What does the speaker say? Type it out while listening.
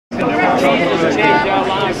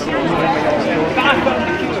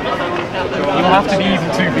You have to be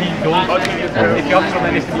able to be good. If you haven't done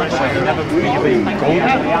anything like that, you never really good.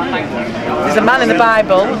 There's a man in the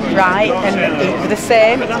Bible, right, and he's the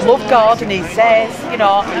same, he loves God, and he says, you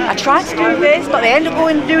know, I try to do this, but I end up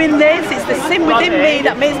going and doing this. It's the sin within me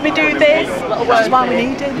that makes me do this. This is why we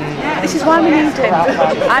need him. This is why we need him.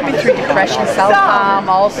 I've been through depression, self-harm,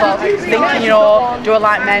 also thinking, you know, do I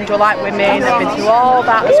like men, do I like women? I've been through all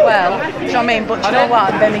that as well. Do you know what I mean? But you know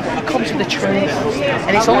what? And then he comes with the truth.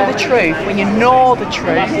 And it's only the truth. When you know the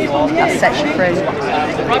truth, that sets you free.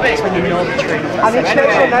 It's when you know the truth. I've come to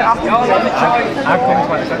accept it.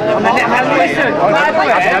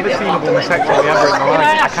 I've never seen a homosexual ever in my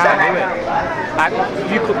life. I can't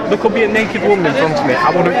do it. There could be a naked woman in front of me, I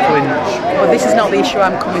wouldn't flinch. Well, this is not the issue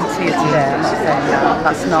I'm coming to you today. I'm not saying that.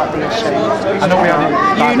 That's not the issue. I know we had it.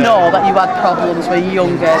 You know that you had problems when you were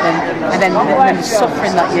younger, and then the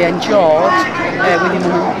suffering that you endured with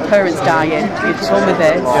your parents dying. You told me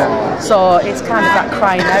this. So it's kind of that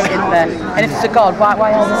crying out, isn't there? And if it's a God,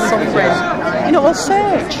 why all the suffering? You know, we'll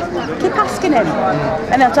search. Keep asking him.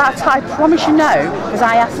 And I promise you now, because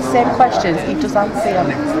I ask the same questions, he does answer them.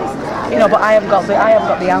 You know, but I haven't got the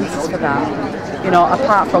answers for that. You know,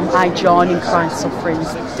 apart from I join in Christ's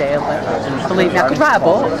sufferings daily. Believe me, I could write a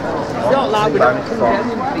book.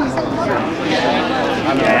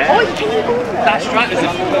 Yeah. Oh, you can go there. That's right, there's a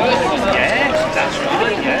first. Yeah, that's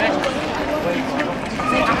right, yeah.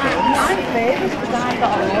 I'm famous because I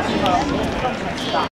got a lot of